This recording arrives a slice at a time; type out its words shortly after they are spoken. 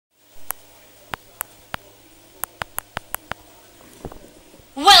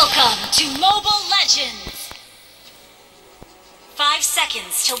to Mobile Legends! 5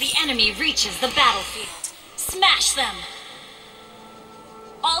 seconds till the enemy reaches the battlefield. Smash them!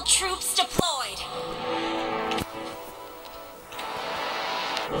 All troops deployed!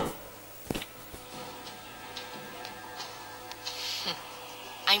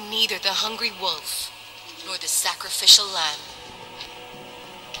 I'm neither the hungry wolf, nor the sacrificial lamb.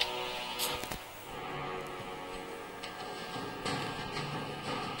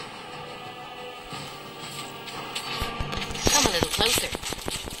 Come a little closer.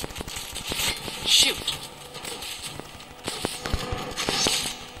 Shoot.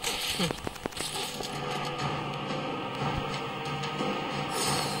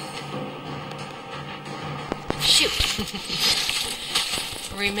 Shoot.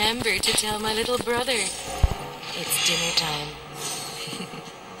 Remember to tell my little brother. It's dinner time.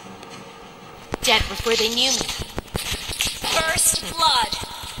 Dead before they knew me. First blood!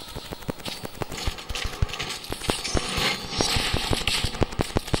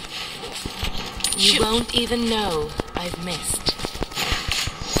 You won't even know I've missed.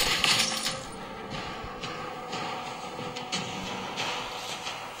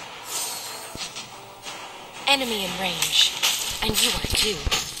 Enemy in range, and you are too.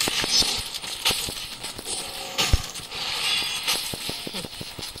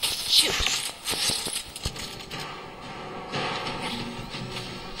 Shoot.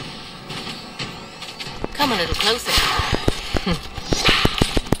 Come a little closer.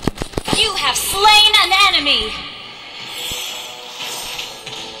 You have slain an enemy!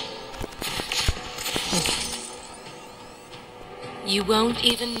 You won't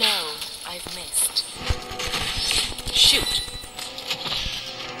even know I've missed. Shoot.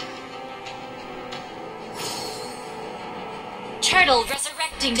 Turtle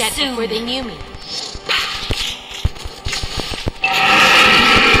resurrecting Dead soon. before they knew me.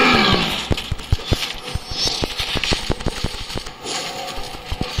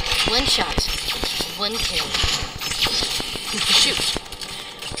 One shot, one kill. Shoot.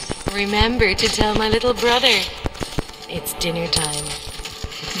 Remember to tell my little brother. It's dinner time.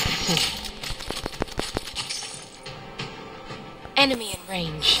 Enemy in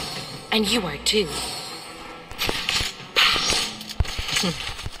range, and you are too.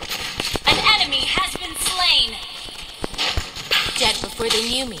 An enemy has been slain! Dead before they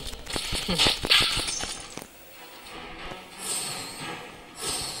knew me.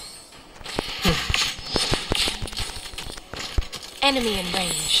 Enemy in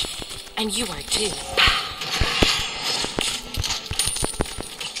range, and you are too.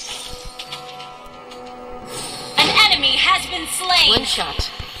 An enemy has been slain! One shot,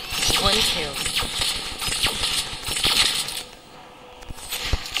 one kill.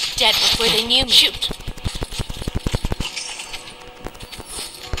 Dead before they knew me. Shoot.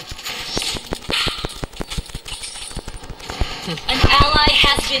 An ally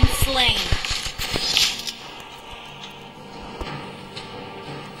has been slain.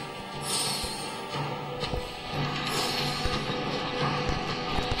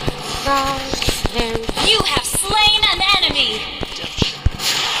 You have slain an enemy!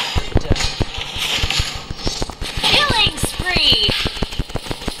 Killing spree!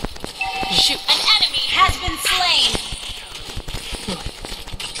 Shoot. An enemy has been slain!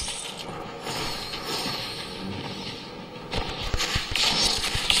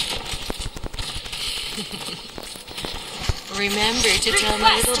 Remember to tell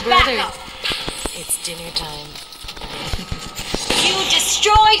my Request little brother. backup. It's dinner time. You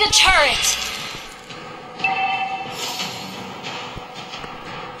destroyed a turret!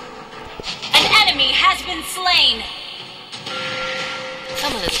 An enemy has been slain!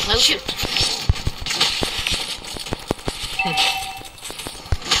 Come a little closer.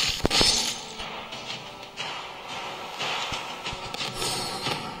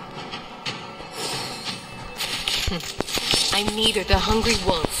 I'm neither the hungry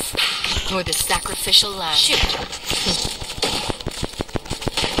wolf, nor the sacrificial lamb. Shoot.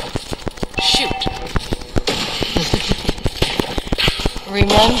 Shoot.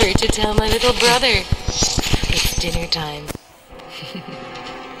 Remember to tell my little brother. It's dinner time.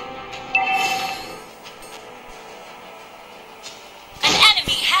 An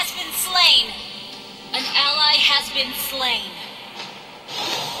enemy has been slain! An ally has been slain.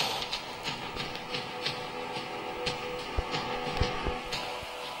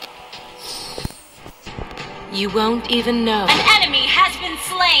 You won't even know. An enemy has been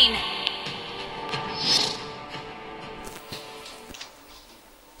slain!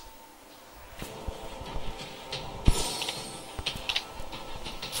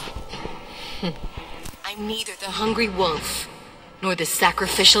 I'm neither the hungry wolf, nor the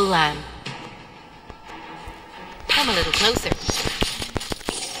sacrificial lamb. Come a little closer.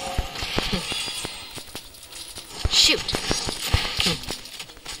 Shoot.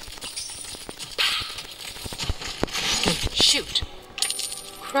 Shoot.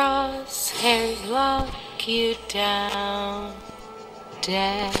 Crosshairs lock you down.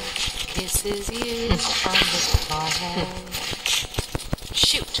 Death kisses you on the forehead.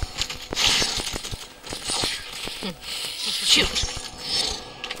 Shoot. Shoot.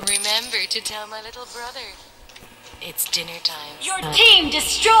 Remember to tell my little brother. It's dinner time. Your team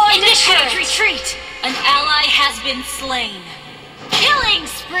destroyed the turret. Retreat! An ally has been slain. Killing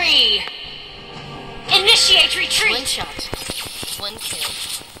spree! Initiate retreat! One shot. One kill.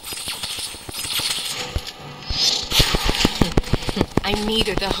 I'm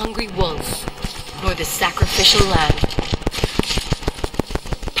neither the hungry wolf nor the sacrificial lamb.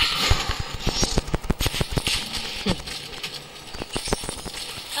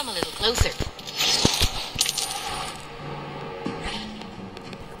 Come a little closer.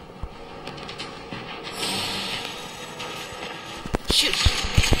 Shoot.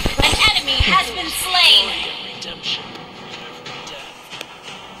 An enemy has been slain. Redemption.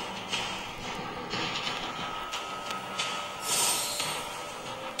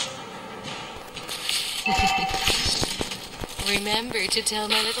 Remember to tell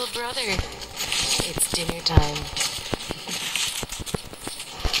my little brother. It's dinner time.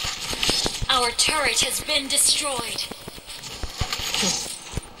 Our turret has been destroyed.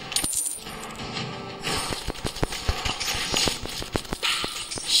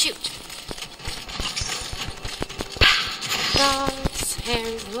 Shoot.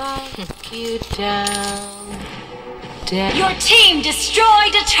 Crosshairs lock you down. Death. Your team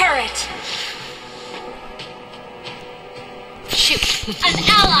destroyed a turret. Shoot. An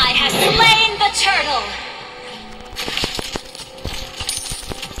ally has slain the turtle.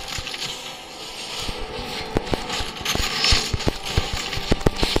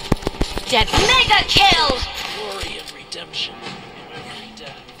 Dead. Mega kill! Glory and redemption in every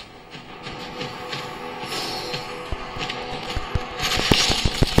death.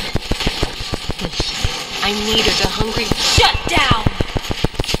 I'm neither the hungry. Shut down!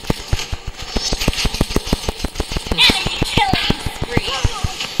 Enemy killing spree!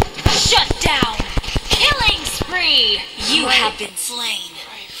 Shut down! Killing spree! You have been slain.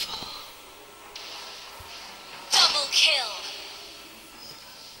 Rifle. Double kill!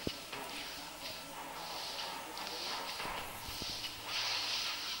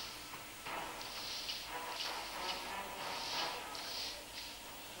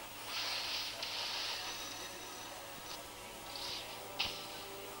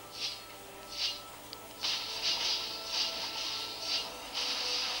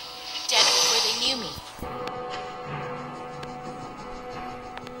 Dead before they knew me.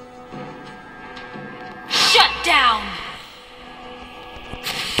 Shut down!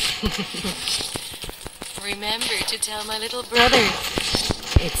 Remember to tell my little brother.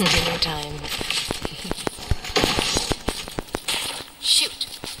 It's dinner time. Shoot.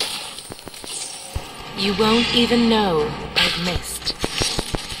 You won't even know I've missed.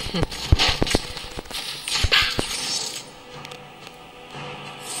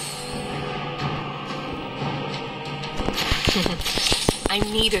 I'm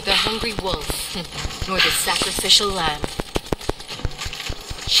neither the hungry wolf nor the sacrificial lamb.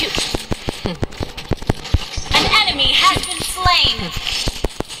 Shoot. An enemy has been slain.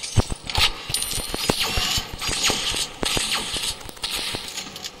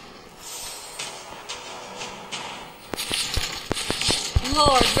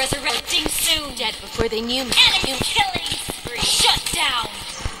 Lord resurrecting soon. Dead before they knew me. Enemy killing spree. Shut down.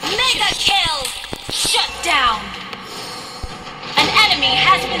 Mega kill. Shut down. An enemy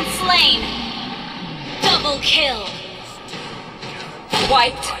has been slain. Double kill.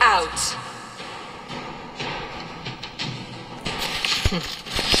 Wiped out.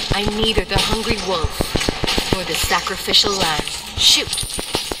 I'm neither the hungry wolf nor the sacrificial lamb. Shoot.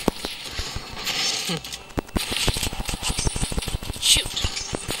 Shoot.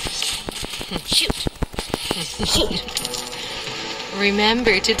 Shoot. Shoot.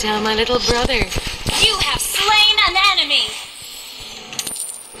 Remember to tell my little brother. You have slain an enemy.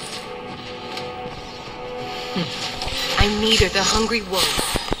 I'm neither the hungry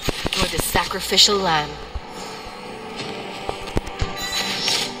wolf nor the sacrificial lamb.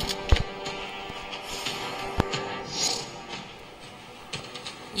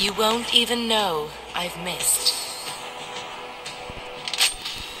 You won't even know I've missed.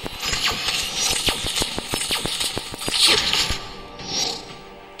 Shoot.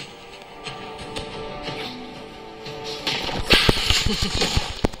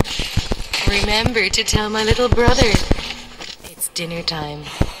 Remember to tell my little brother. It's dinner time.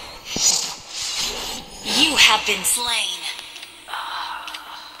 You have been slain.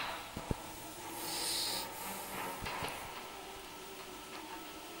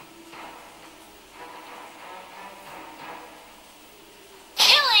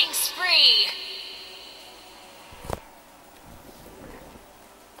 Killing spree.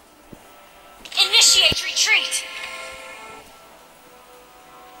 Initiate retreat.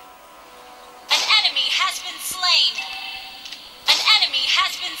 An enemy has been slain. An enemy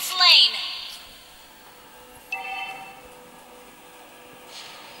has been slain.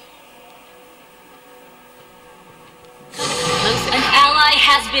 An ally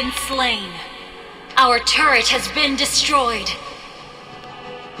has been slain. Our turret has been destroyed.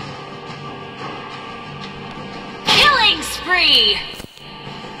 Killing spree!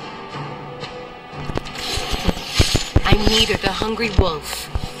 I'm neither the hungry wolf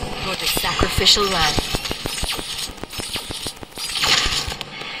nor the sacrificial lamb.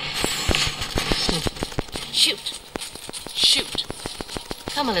 Shoot! Shoot!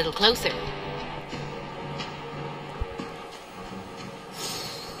 Come a little closer.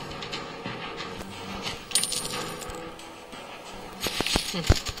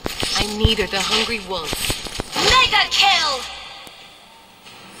 I'm neither the hungry wolf. Mega kill!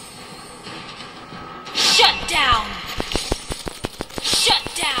 Shut down! Shut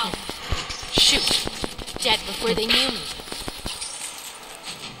down! Shoot! Dead before they knew me.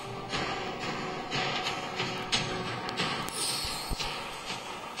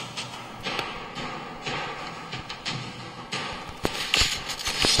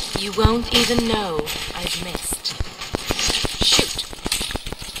 You won't even know I've missed. Shoot!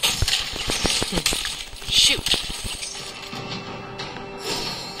 Shoot!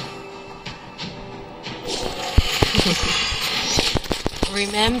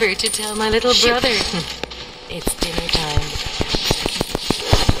 Remember to tell my little brother. It's dinner time.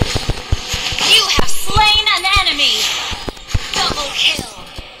 You have slain an enemy! Double kill!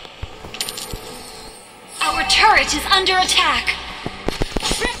 Our turret is under attack!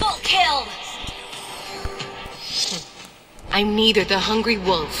 Triple kill! I'm neither the hungry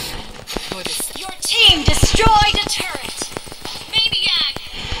wolf nor the... Your team destroyed a turret! Maniac!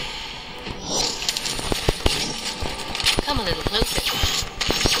 Come a little closer.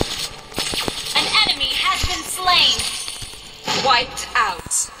 An enemy has been slain! Wiped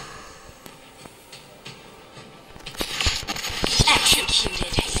out.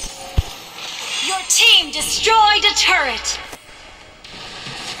 Executed. Your team destroyed a turret!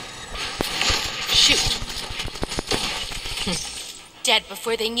 Shoot! Dead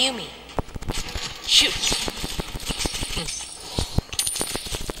before they knew me. Shoot!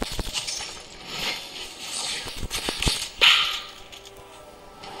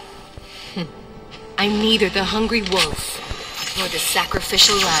 I'm neither the hungry wolf nor the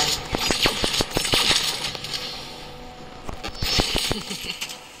sacrificial lamb.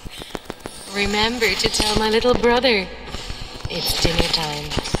 Remember to tell my little brother. It's dinner time.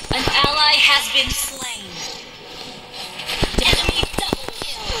 An ally has been slain. Enemy double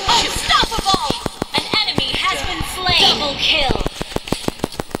kill. Unstoppable! An enemy has been slain. Double kill.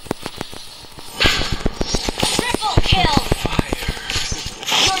 Triple kill.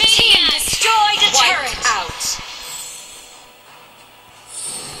 Your team destroyed a turret. Wiped out.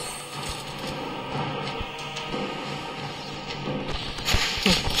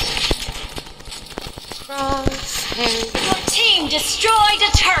 Crosshair. Your team destroyed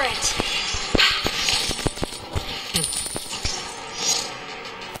a turret.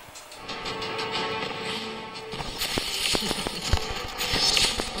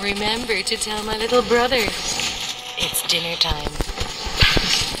 Remember to tell my little brother. It's dinner time.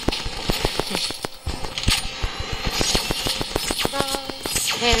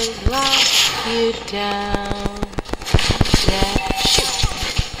 Crosshair lock you down. Shoot!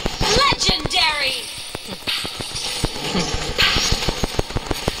 Legendary!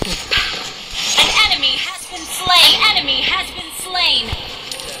 An enemy has been slain. An enemy has been slain.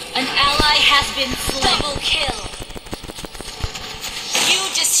 An ally has been slain. Double kill. You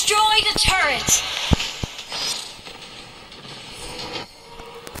destroyed a turret.